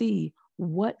to see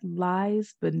what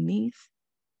lies beneath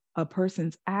a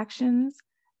person's actions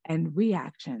and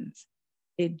reactions,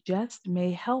 it just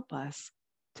may help us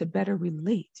to better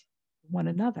relate to one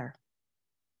another.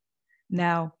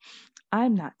 Now,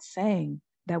 I'm not saying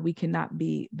that we cannot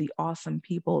be the awesome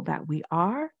people that we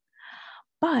are,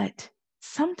 but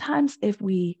sometimes if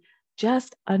we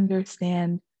just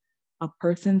understand a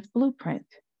person's blueprint,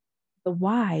 the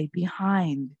why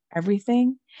behind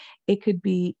everything, it could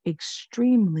be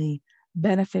extremely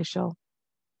beneficial,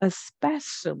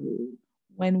 especially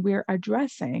when we're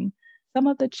addressing some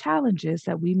of the challenges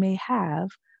that we may have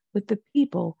with the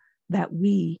people that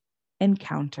we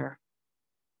encounter.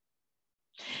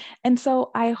 And so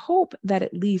I hope that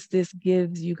at least this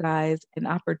gives you guys an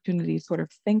opportunity to sort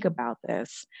of think about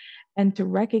this and to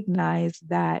recognize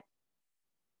that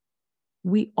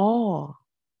we all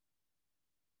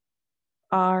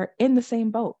are in the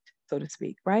same boat, so to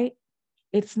speak, right?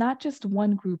 It's not just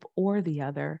one group or the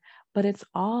other, but it's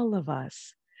all of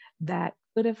us that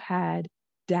could have had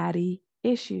daddy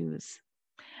issues.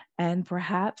 And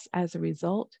perhaps as a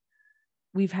result,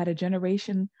 we've had a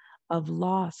generation of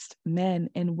lost men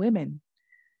and women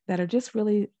that are just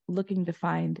really looking to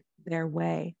find their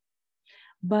way.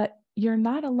 But you're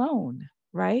not alone,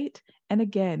 right? And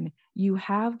again, you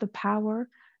have the power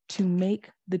to make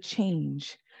the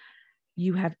change.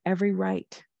 You have every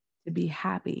right to be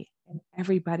happy, and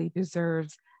everybody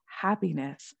deserves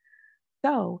happiness.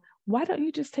 So, why don't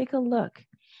you just take a look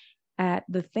at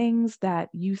the things that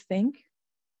you think,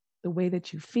 the way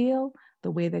that you feel,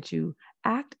 the way that you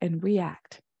act and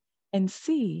react, and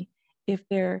see if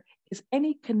there is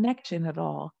any connection at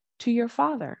all to your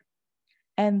father.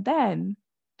 And then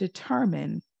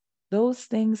determine those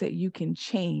things that you can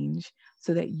change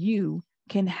so that you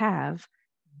can have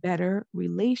better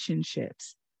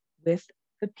relationships with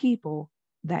the people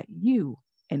that you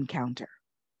encounter.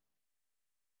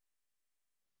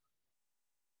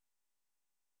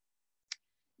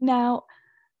 Now,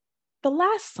 the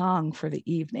last song for the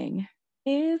evening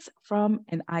is from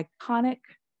an iconic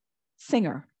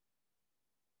singer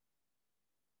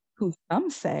who some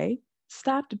say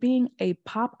stopped being a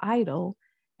pop idol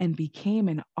and became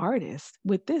an artist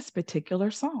with this particular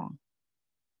song.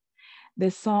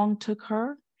 This song took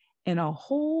her in a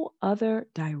whole other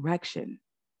direction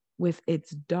with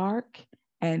its dark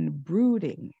and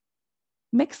brooding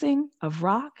mixing of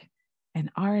rock and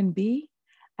R&B,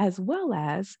 as well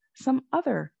as some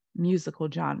other musical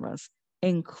genres,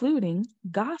 including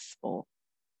gospel.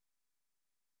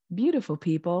 Beautiful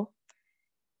people,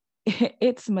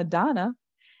 it's Madonna,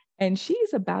 and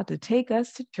she's about to take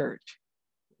us to church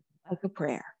like a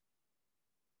prayer.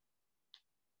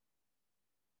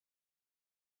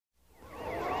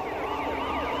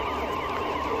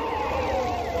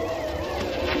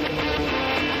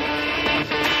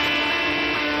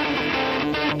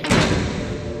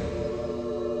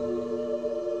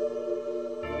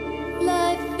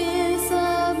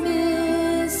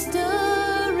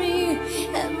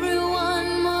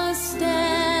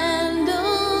 Stand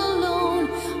alone.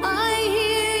 I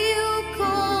hear you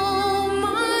call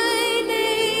my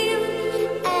name.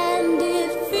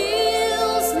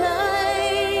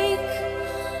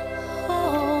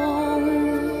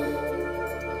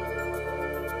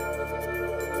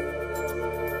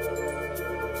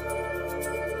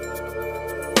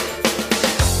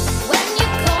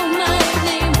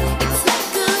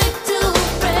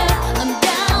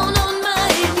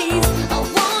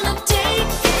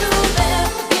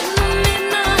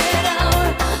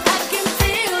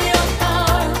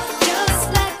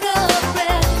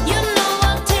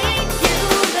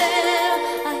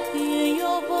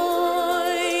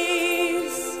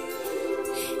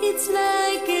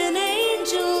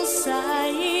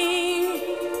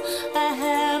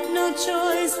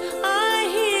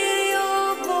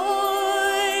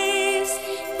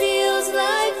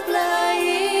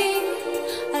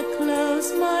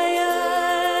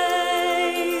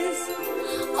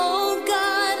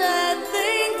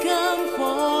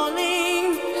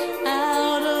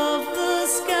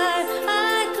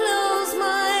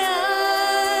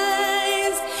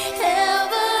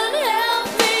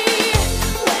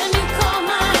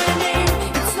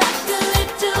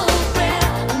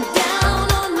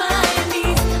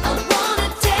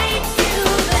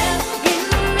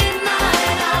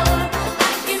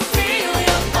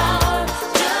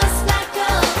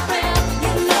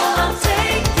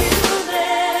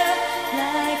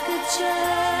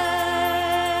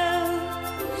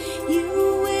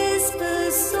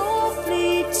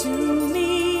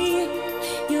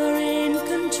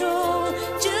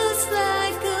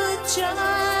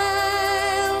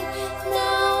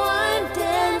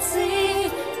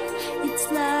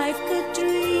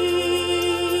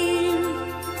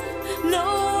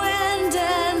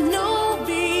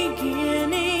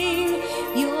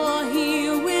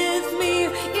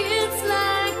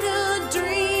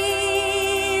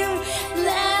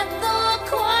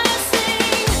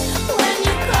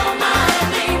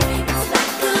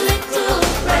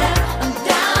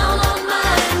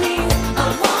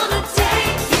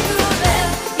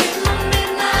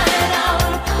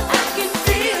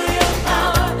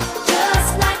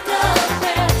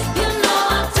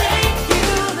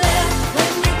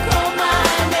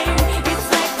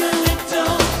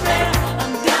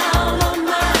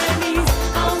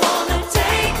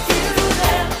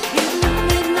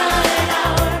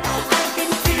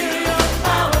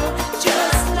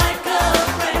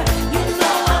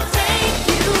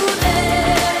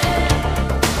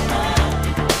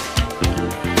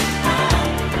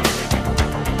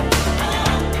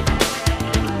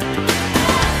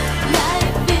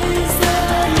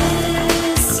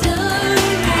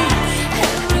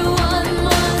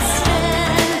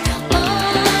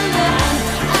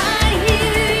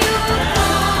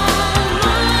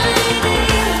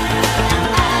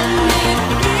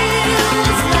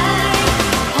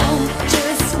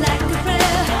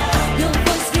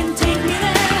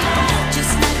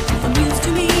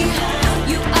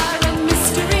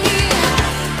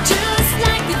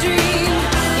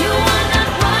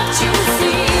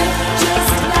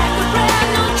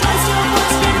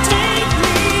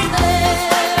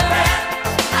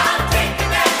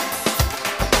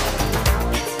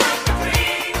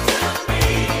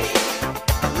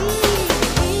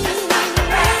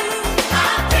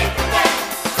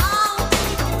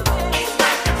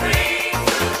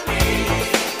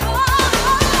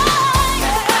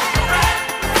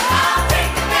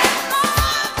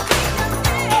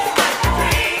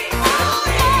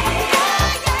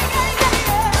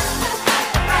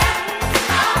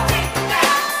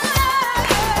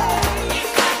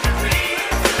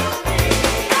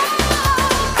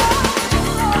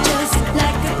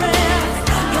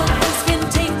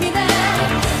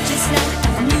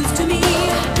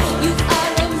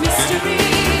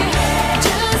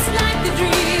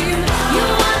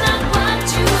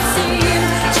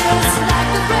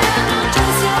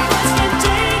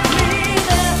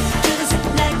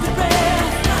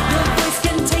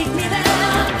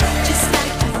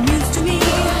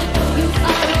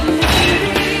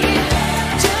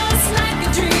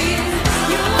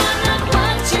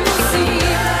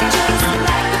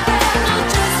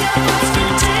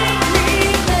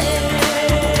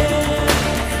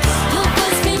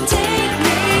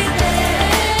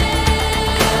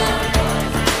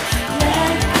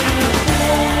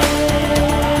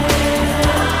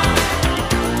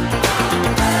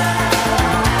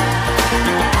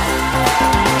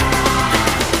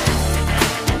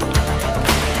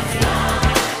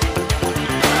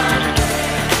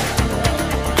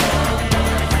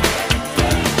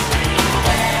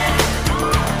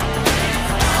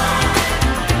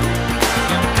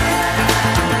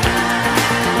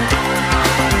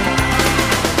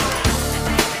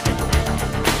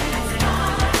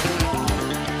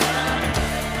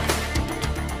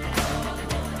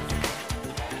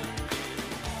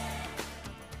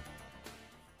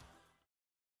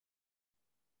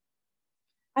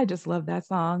 I just love that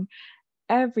song.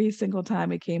 Every single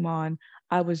time it came on,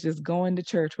 I was just going to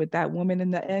church with that woman in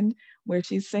the end where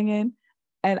she's singing.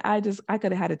 And I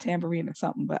could have had a tambourine or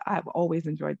something, but I've always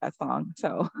enjoyed that song.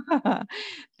 So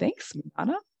thanks,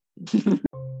 Madonna.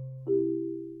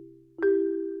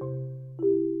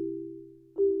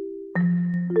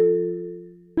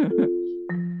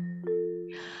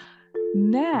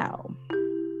 Now,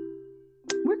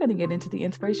 we're going to get into the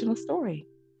inspirational story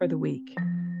for the week.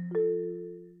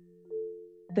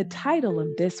 The title of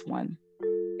this one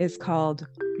is called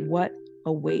What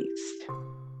a Waste,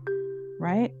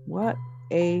 right? What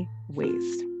a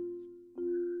waste.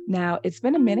 Now, it's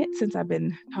been a minute since I've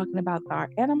been talking about our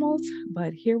animals,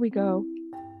 but here we go.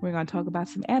 We're going to talk about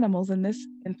some animals in this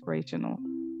inspirational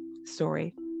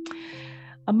story.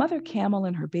 A mother camel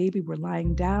and her baby were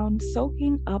lying down,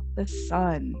 soaking up the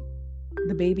sun.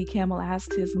 The baby camel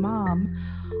asked his mom,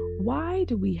 "Why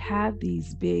do we have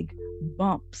these big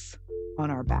bumps on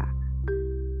our back?"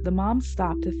 The mom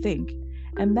stopped to think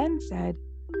and then said,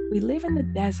 "We live in the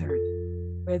desert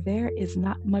where there is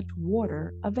not much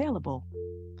water available.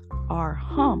 Our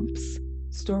humps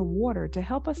store water to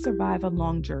help us survive on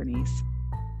long journeys."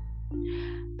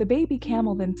 The baby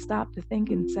camel then stopped to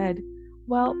think and said,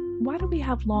 "Well, why do we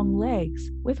have long legs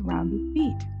with rounded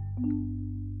feet?"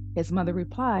 His mother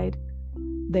replied,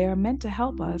 "They are meant to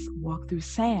help us walk through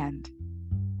sand."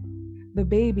 The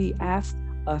baby asked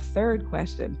a third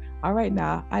question. All right,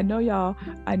 now, I know y'all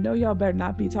better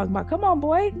not be talking about, "Come on,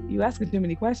 boy, you asking too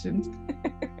many questions."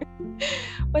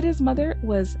 But his mother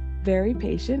was very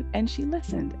patient and she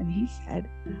listened, and he said,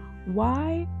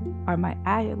 why are my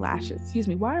eyelashes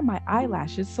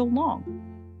so long?"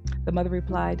 The mother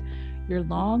replied, "Your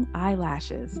long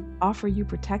eyelashes offer you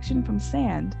protection from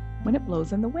sand when it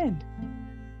blows in the wind."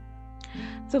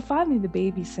 So finally the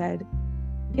baby said,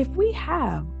 "If we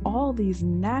have all these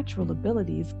natural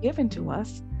abilities given to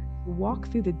us to walk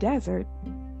through the desert,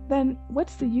 then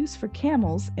what's the use for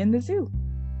camels in the zoo?"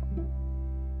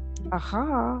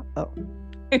 Aha. Oh.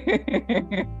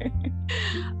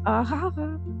 Aha.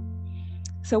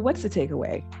 So what's the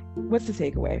takeaway? What's the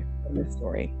takeaway from this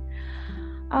story?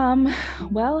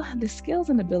 Well, the skills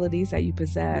and abilities that you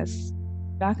possess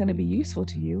are not going to be useful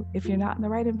to you if you're not in the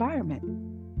right environment.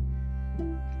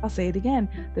 I'll say it again.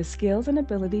 The skills and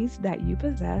abilities that you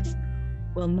possess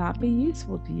will not be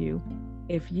useful to you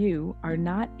if you are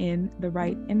not in the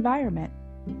right environment.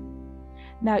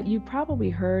 Now, you probably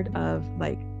heard of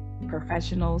like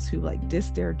professionals who like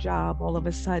diss their job all of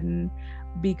a sudden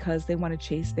because they want to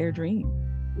chase their dream.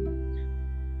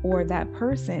 Or that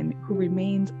person who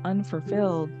remains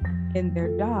unfulfilled in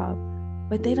their job,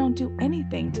 but they don't do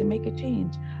anything to make a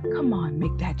change. Come on,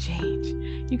 make that change.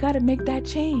 You got to make that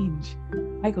change.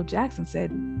 Michael Jackson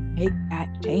said, "Make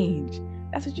that change."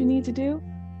 That's what you need to do.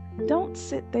 Don't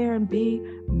sit there and be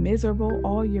miserable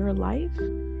all your life.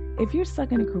 If you're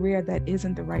stuck in a career that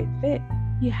isn't the right fit,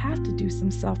 you have to do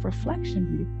some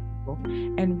self-reflection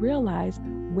and realize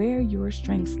where your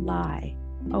strengths lie,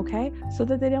 okay? So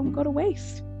that they don't go to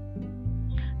waste.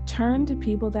 Turn to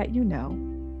people that you know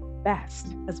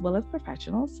best, as well as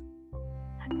professionals,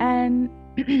 and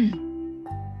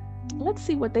let's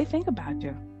see what they think about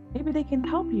you. Maybe they can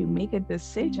help you make a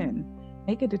decision,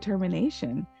 make a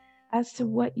determination as to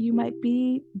what you might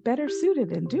be better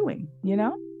suited in doing, you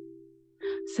know?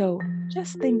 So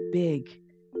just think big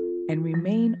and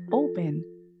remain open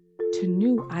to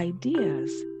new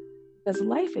ideas, because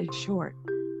life is short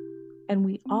and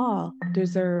we all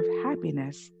deserve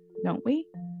happiness, don't we?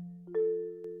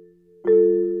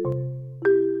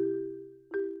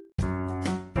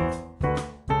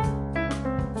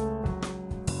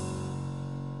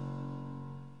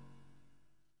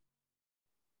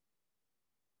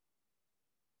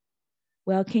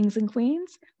 Well, kings and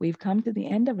queens, we've come to the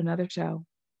end of another show.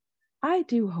 I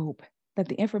do hope that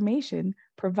the information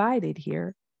provided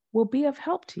here will be of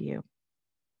help to you.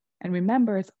 And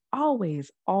remember, it's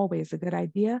always, always a good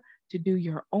idea to do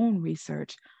your own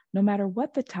research, no matter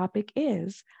what the topic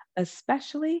is,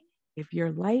 especially if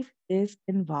your life is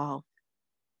involved.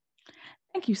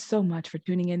 Thank you so much for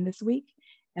tuning in this week,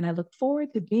 and I look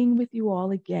forward to being with you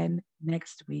all again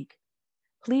next week.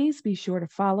 Please be sure to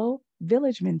follow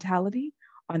Village Mentality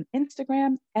on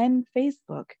Instagram and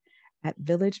Facebook at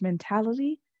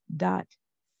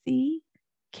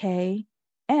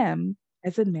villagementality.ckm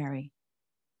as in Mary.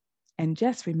 And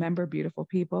just remember, beautiful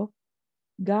people,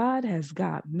 God has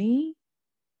got me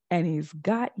and He's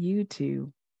got you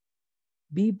too.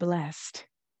 Be blessed,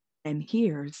 and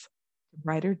here's to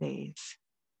brighter days.